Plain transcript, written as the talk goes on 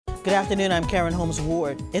Good afternoon, I'm Karen Holmes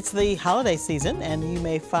Ward. It's the holiday season and you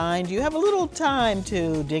may find you have a little time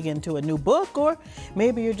to dig into a new book, or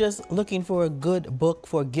maybe you're just looking for a good book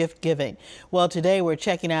for gift giving. Well, today we're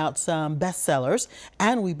checking out some bestsellers,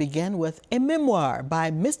 and we begin with a memoir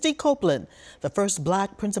by Misty Copeland, the first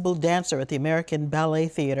Black principal dancer at the American Ballet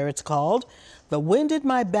Theater. It's called The Wind at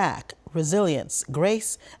My Back: Resilience,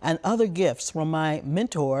 Grace, and Other Gifts from My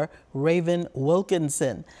Mentor Raven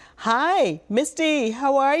Wilkinson. Hi, Misty,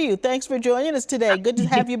 how are you? Thanks for joining us today. Good to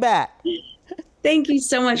have you back. Thank you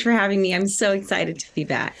so much for having me. I'm so excited to be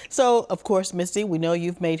back. So, of course, Misty, we know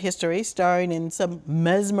you've made history starring in some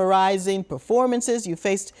mesmerizing performances. You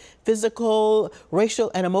faced physical,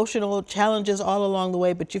 racial, and emotional challenges all along the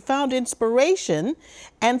way, but you found inspiration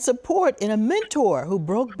and support in a mentor who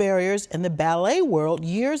broke barriers in the ballet world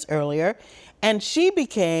years earlier, and she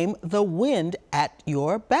became the wind at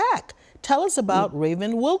your back. Tell us about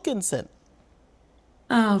Raven Wilkinson.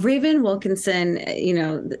 Raven Wilkinson,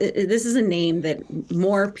 this is a name that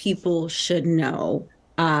more people should know.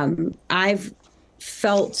 I've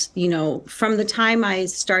felt, from the time I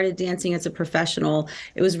started dancing as a professional,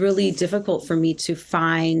 it was really difficult for me to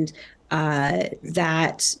find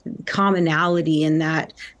that commonality and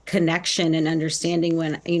that connection and understanding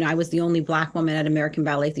when, I was the only Black woman at American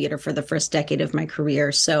Ballet Theater for the first decade of my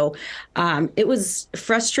career. So it was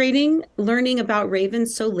frustrating learning about Raven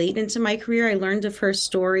so late into my career. I learned of her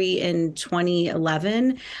story in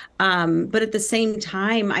 2011. But at the same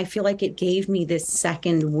time, I feel like it gave me this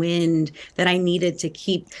second wind that I needed to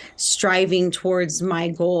keep striving towards my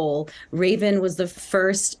goal. Raven was the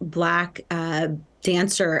first Black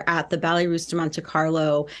dancer at the Ballet Russe de Monte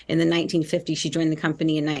Carlo in the 1950s. She joined the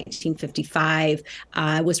company in 1955,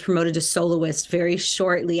 was promoted to soloist very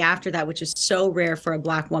shortly after that, which is so rare for a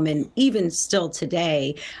Black woman, even still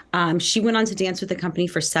today. She went on to dance with the company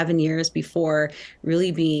for 7 years before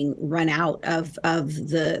really being run out of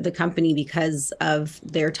the company because of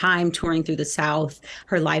their time touring through the South.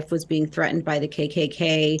 Her life was being threatened by the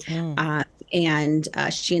KKK. And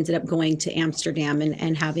she ended up going to Amsterdam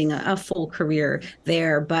and having a full career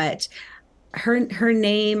there. But her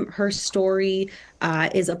name, her story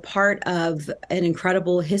is a part of an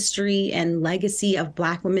incredible history and legacy of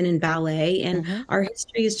Black women in ballet. And our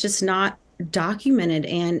history is just not documented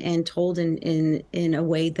and told in a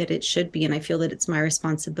way that it should be. And I feel that it's my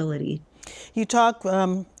responsibility. You talk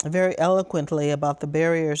very eloquently about the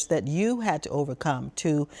barriers that you had to overcome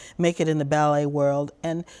to make it in the ballet world.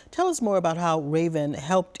 And tell us more about how Raven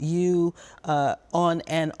helped you on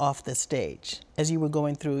and off the stage as you were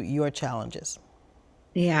going through your challenges.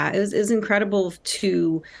 Yeah, it was incredible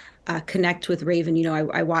to connect with Raven.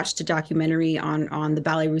 I watched a documentary on the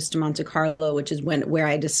Ballet Russe de Monte Carlo, which is where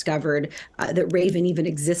I discovered that Raven even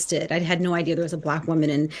existed. I had no idea there was a Black woman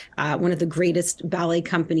in one of the greatest ballet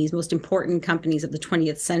companies, most important companies of the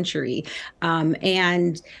 20th century.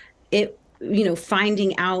 And it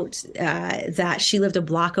finding out that she lived a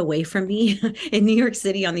block away from me in New York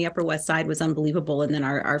City on the Upper West Side was unbelievable. And then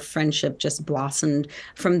our friendship just blossomed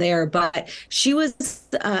from there. But she was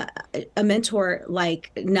a mentor like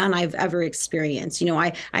none I've ever experienced.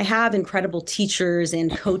 I have incredible teachers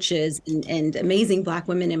and coaches and amazing Black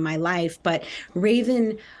women in my life, but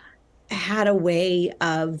Raven had a way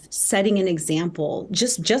of setting an example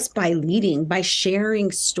just by leading, by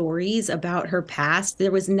sharing stories about her past.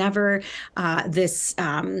 There was never this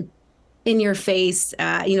in your face,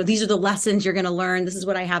 these are the lessons you're going to learn. This is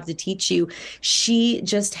what I have to teach you. She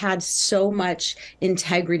just had so much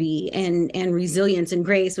integrity and resilience and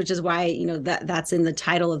grace, which is why, that's in the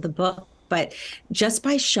title of the book. But just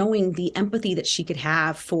by showing the empathy that she could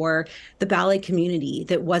have for the ballet community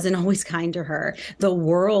that wasn't always kind to her, the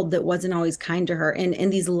world that wasn't always kind to her, and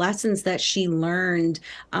these lessons that she learned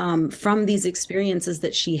from these experiences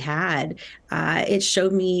that she had, it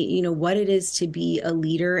showed me, what it is to be a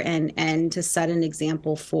leader and to set an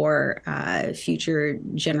example for future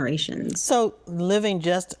generations. So living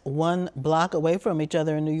just one block away from each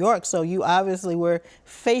other in New York, so you obviously were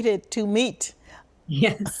fated to meet.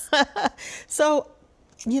 Yes. So,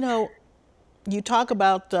 you talk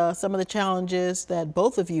about some of the challenges that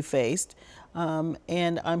both of you faced,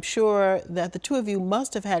 and I'm sure that the two of you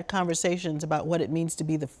must have had conversations about what it means to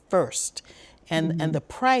be the first and the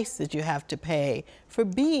price that you have to pay for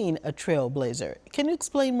being a trailblazer. Can you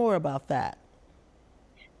explain more about that?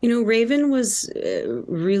 Raven was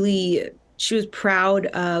she was proud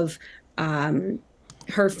of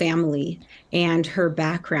her family and her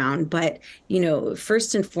background. But,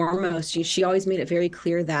 first and foremost, she always made it very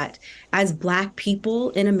clear that as Black people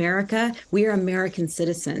in America, we are American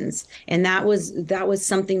citizens. And that was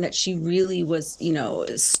something that she really was,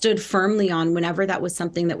 stood firmly on whenever that was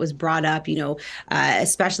something that was brought up,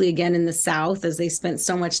 especially again in the South, as they spent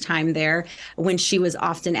so much time there, when she was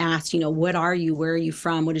often asked, what are you? Where are you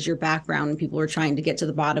from? What is your background? And people were trying to get to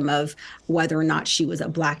the bottom of whether or not she was a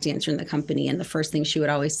Black dancer in the company. And the first thing she would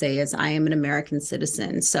always say is, I am an American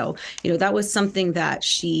citizen. So, that was something that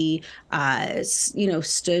she,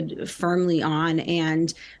 stood firmly on.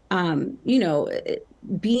 And,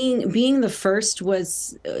 being the first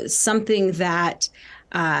was something that,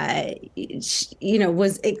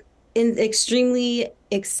 was extremely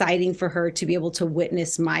exciting for her to be able to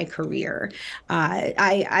witness my career.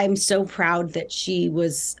 I'm so proud that she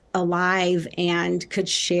was alive and could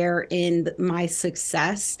share in my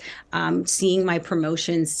success, seeing my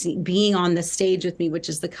promotions, being on the stage with me, which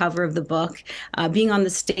is the cover of the book, being on the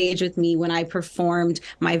stage with me when I performed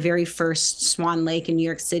my very first Swan Lake in New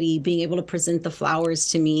York City, being able to present the flowers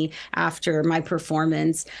to me after my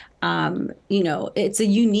performance. It's a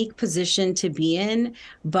unique position to be in,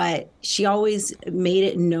 but she always made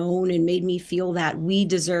it known and made me feel that we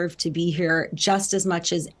deserve to be here just as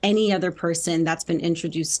much as any other person that's been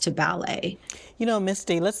introduced to ballet.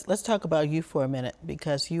 Misty, let's talk about you for a minute,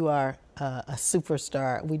 because you are a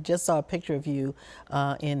superstar. We just saw a picture of you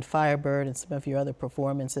in Firebird and some of your other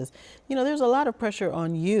performances. There's a lot of pressure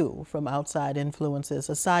on you from outside influences,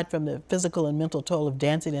 aside from the physical and mental toll of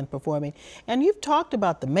dancing and performing. And you've talked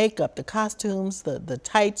about the makeup, the costumes, the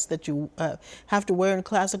tights that you have to wear in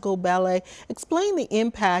classical ballet. Explain the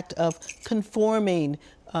impact of conforming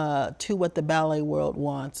to what the ballet world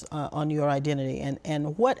wants on your identity,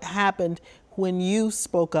 and what happened when you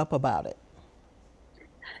spoke up about it.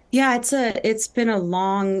 Yeah, it's been a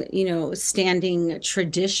long, standing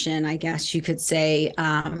tradition, I guess you could say,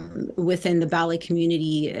 within the ballet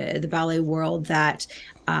community, the ballet world, that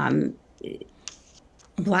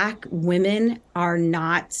Black women are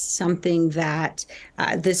not something that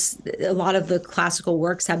a lot of the classical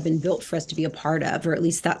works have been built for us to be a part of, or at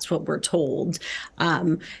least that's what we're told.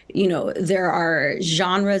 There are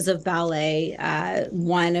genres of ballet,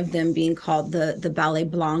 one of them being called the Ballet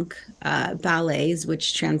Blanc ballets,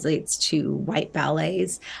 which translates to white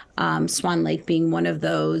ballets. Swan Lake being one of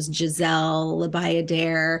those, Giselle, La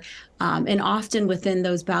Bayadere. And often within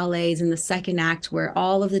those ballets in the second act, where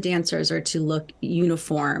all of the dancers are to look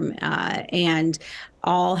uniform and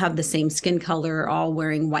all have the same skin color, all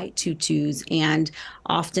wearing white tutus. And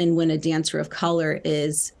often when a dancer of color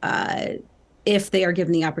is if they are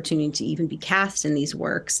given the opportunity to even be cast in these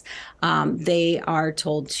works, they are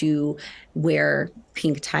told to wear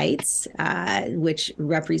pink tights, which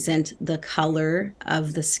represent the color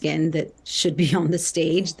of the skin that should be on the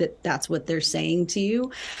stage, that's what they're saying to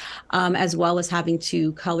you, as well as having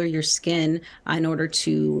to color your skin in order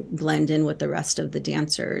to blend in with the rest of the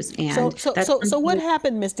dancers. And so what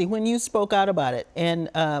happened, Misty, when you spoke out about it and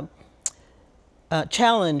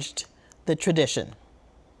challenged the tradition?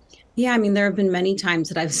 Yeah, I mean, there have been many times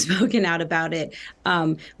that I've spoken out about it.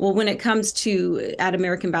 Well, when it comes to at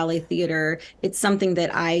American Ballet Theater, it's something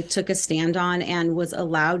that I took a stand on and was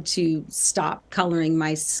allowed to stop coloring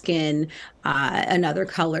my skin another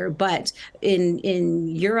color. But in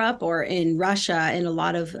Europe or in Russia, in a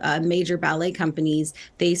lot of major ballet companies,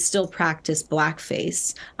 they still practice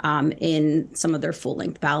blackface in some of their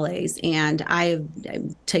full-length ballets. And I've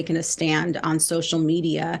taken a stand on social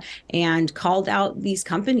media and called out these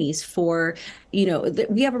companies for,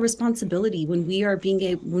 we have a responsibility when we are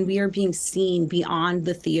being seen beyond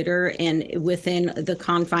the theater and within the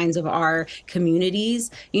confines of our communities.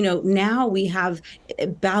 Now we have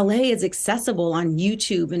ballet is accessible on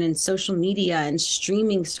YouTube and in social media and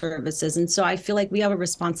streaming services. And so I feel like we have a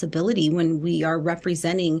responsibility when we are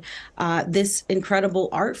representing this incredible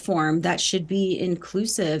art form that should be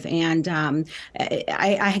inclusive. And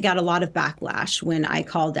I got a lot of backlash when I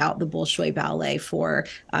called out the Bolshoi Ballet for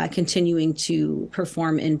continuing to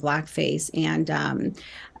perform in blackface. And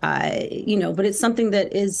but it's something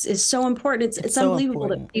that is so important. It's so unbelievable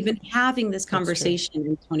important that we've been having this conversation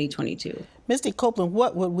in 2022. Misty Copeland,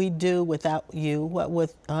 what would we do without you? What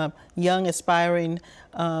would young aspiring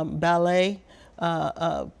ballet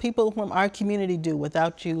people from our community do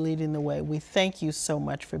without you leading the way? We thank you so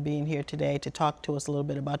much for being here today to talk to us a little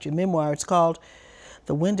bit about your memoir. It's called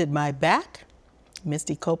The Wind at My Back.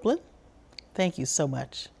 Misty Copeland, thank you so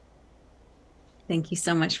much. Thank you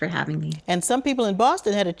so much for having me. And some people in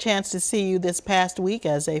Boston had a chance to see you this past week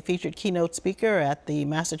as a featured keynote speaker at the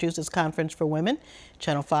Massachusetts Conference for Women.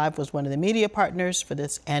 Channel 5 was one of the media partners for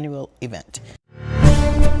this annual event.